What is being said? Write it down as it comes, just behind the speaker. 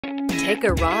Take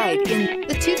a ride in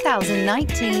the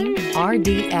 2019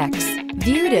 RDX.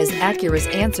 Viewed as Acura's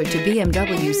answer to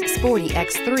BMW's sporty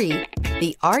X3,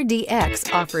 the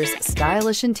RDX offers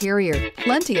stylish interior,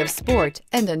 plenty of sport,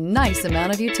 and a nice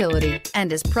amount of utility,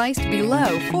 and is priced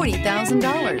below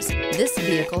 $40,000. This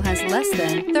vehicle has less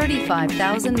than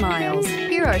 35,000 miles.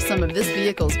 Here are some of this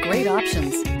vehicle's great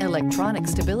options: electronic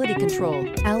stability control,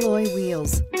 alloy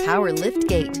wheels, power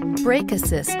liftgate, brake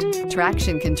assist,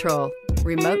 traction control,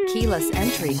 remote keyless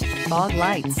entry, fog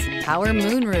lights, power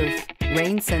moonroof,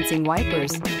 rain sensing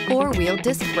wipers, four-wheel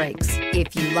disc brakes.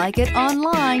 If you like it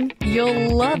online,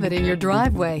 you'll love it in your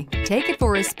driveway. Take it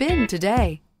for a spin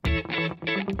today.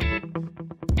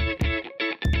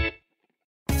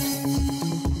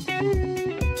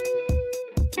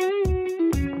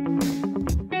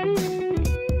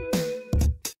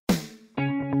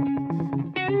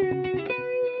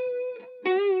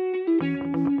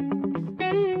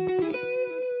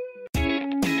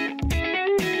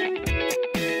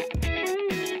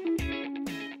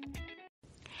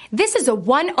 This is a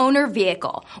one-owner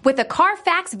vehicle with a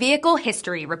Carfax Vehicle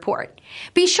History Report.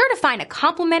 Be sure to find a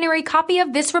complimentary copy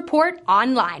of this report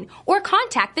online or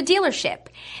contact the dealership.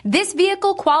 This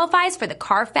vehicle qualifies for the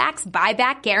Carfax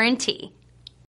Buyback Guarantee.